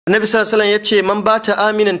Annabi sallallahu alaihi wasallam yace man bata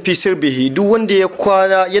aminan fi sirbihi, duk wanda ya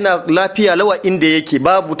kwana yana lafiya lawa inda yake,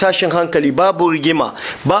 babu tashin hankali, babu rigima,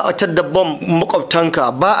 ba a taddaban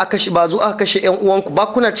makwabtanka, ba a kashe, ba zuwa kashe yan uwanku, ba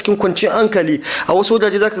kuna cikin kwanciyar hankali. A wasu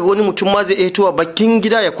wajaje zaka ga wani mutum ma zai iya fitowa bakin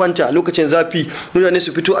gida ya kwanta a lokacin zafi, mutane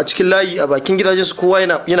su fito a cikin layi a bakin gidajen su, kowa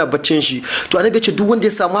yana baccin shi. To annabi yace duk wanda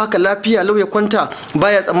ya samu haka lafiya lau ya kwanta,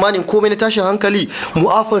 baya tsammanin komai na tashin hankali,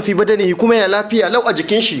 mu'afan fi badanihi, kuma ya lafiya lau a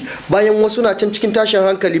jikin shi, bayan wasu na can cikin tashin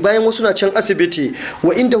hankali, bayan wasu na can asibiti,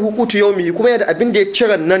 wa inda hukutu yaumihi, kuma yana da abin da ya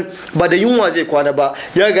cire nan ba da yunwa zai kwana ba,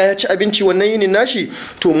 ya ga ya ci abinci wannan yinin nashi,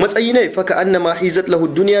 to matsayi ne faka annama hizat lahu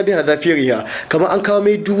dunya bi hadafiriha, kamar an kawo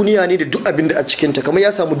mai duniya ne da duk abin da a cikin ta, kamar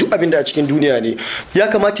ya samu duk abin da a cikin duniya ne. Ya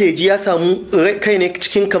kamata ya ji ya samu kai ne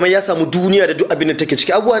cikin, kamar ya samu duniya da duk abin da take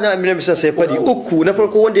ciki. Abubuwa na amina bisa sai fadi uku. Na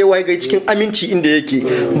farko wanda ya waye gari cikin aminci inda yake,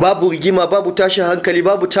 babu rigima, babu tashin hankali,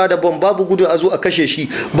 babu tada bom, babu gudu a zo a kashe shi,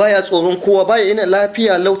 baya tsoron kowa, baya yana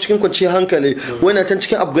lafiya lau cikin kwanciyar hankali. Wani can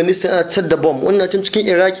cikin Afghanistan ana tadda bom, wani can cikin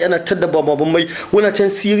Iraki ana tadda bamai, wani can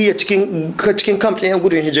Syria cikin camp ɗin yan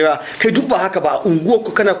gudun hijira. Kai duk ba haka ba, a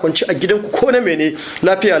unguwarku kana kwanci a gidanku ko na mene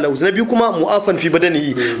lafiya lau. Na biyu kuma mu'afan fi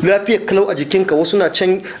badanihi, lafiya kalau a jikinka. Wasu na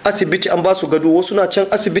can asibiti an ba su gado, wasu na can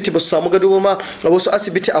asibiti ba su samu gado ma, a wasu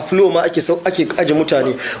asibiti a flow ma ake aje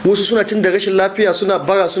mutane, wasu suna tun da rashin lafiya suna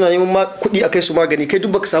bara suna neman kuɗi a kai su magani. Kai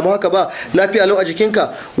duk baka samu haka ba, lafiya lau a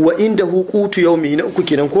jikinka. Wa inda hukutu yaumi, na uku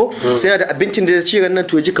kenan ko, sai da abincin da ya ci nan,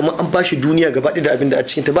 to ji kamar an bashi duniya gaba da abin da a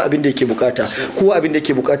cikin ta, ba abin da yake bukata, kowa abin da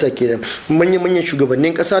yake bukata kenan. Manyan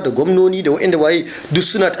shugabannin kasa da gwamnoni da wa'anda waye duk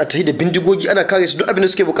suna a tahi da bindigogi ana kare su, duk abin da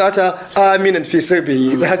suke bukata aminan fi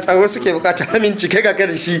sirbihi, tsaro suke bukata, aminci kai ka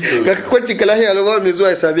da shi, ka kwanci ka lahiya lawa mai zuwa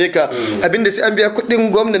ya same ka. Abin da sai an biya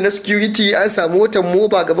kuɗin gwamna na security, an samu motar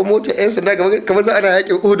moba gaba, motar yan sanda gaba, kamar za ana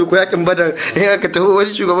yakin Uhud ko yakin Badar, in aka taho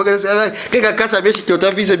wani shugaban kasa kai ka same shi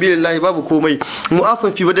kyauta fi sabilillahi, babu komai.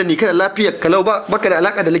 Mu'afan fi badani, kada lafiyar kalau, baka da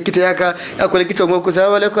alaka da likita, ya ka akwai likitan gwamnati,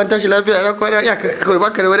 salamu alaikum, tashi lafiya, ya kwana, ya kawai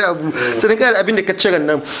baka da wani abu. Sannan kana da abin da ka cire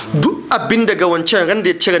nan, duk abin daga wancan ran da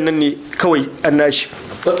ya cire nan ne kawai an nashi.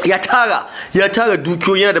 Ya tara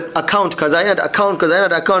dukiyoyi, yana da account kaza, yana da account kaza, yana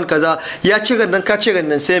da account kaza, ya cire nan ka cire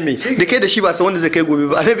nan, sai me da kai da shi ba san wanda zai kai gobe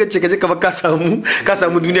ba. Annabi ce kaje kamar ka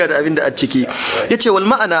samu duniya da abin da a ciki. Yace wal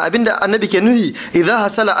ma'ana, abin da annabi ke nuhi, idza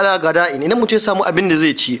hasala ala gada'in, idan mutum ya samu abin da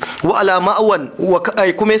zai ci, wa ala ma'awan,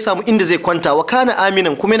 kuma ya samu inda zai kwanta, wa kana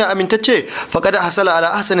aminan, kuma yana amintacce, faqad hasala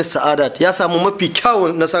ala ahsanis sa'adat, ya samu mafi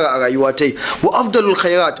kyawun nasara a rayuwa tai, wa afdalul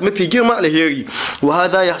khairat, mafi girma alheri. Wa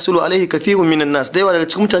hadha yahsulu alaihi kathirun minan nas, da yawa daga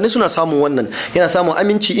cikin mutane suna samun wannan. Yana samun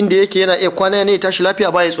aminci inda yake, yana iya kwana ne ya tashi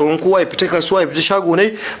lafiya, baya tsoron kowa, ya fita kasuwa, ya fita shago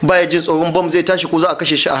ne, baya jin tsoron bom zai tashi ko za a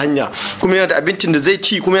kashe shi a hanya, kuma yana da abincin da zai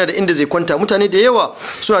ci, kuma yana da inda zai kwanta. Mutane da yawa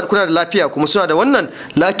kuna da lafiya kuma suna da wannan,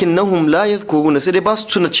 lakinnahum la yadhkuruna, sai dai ba su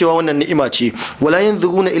tuna cewa wannan ni'ima ce, wala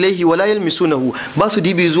yanzuruna ilaihi wala yalmisunahu, ba su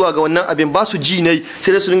dibi zuwa ga wannan abin, ba su ji ne,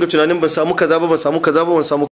 sai dai su dinga tunanin ban samu kaza ba, ban samu kaza ba, ban samu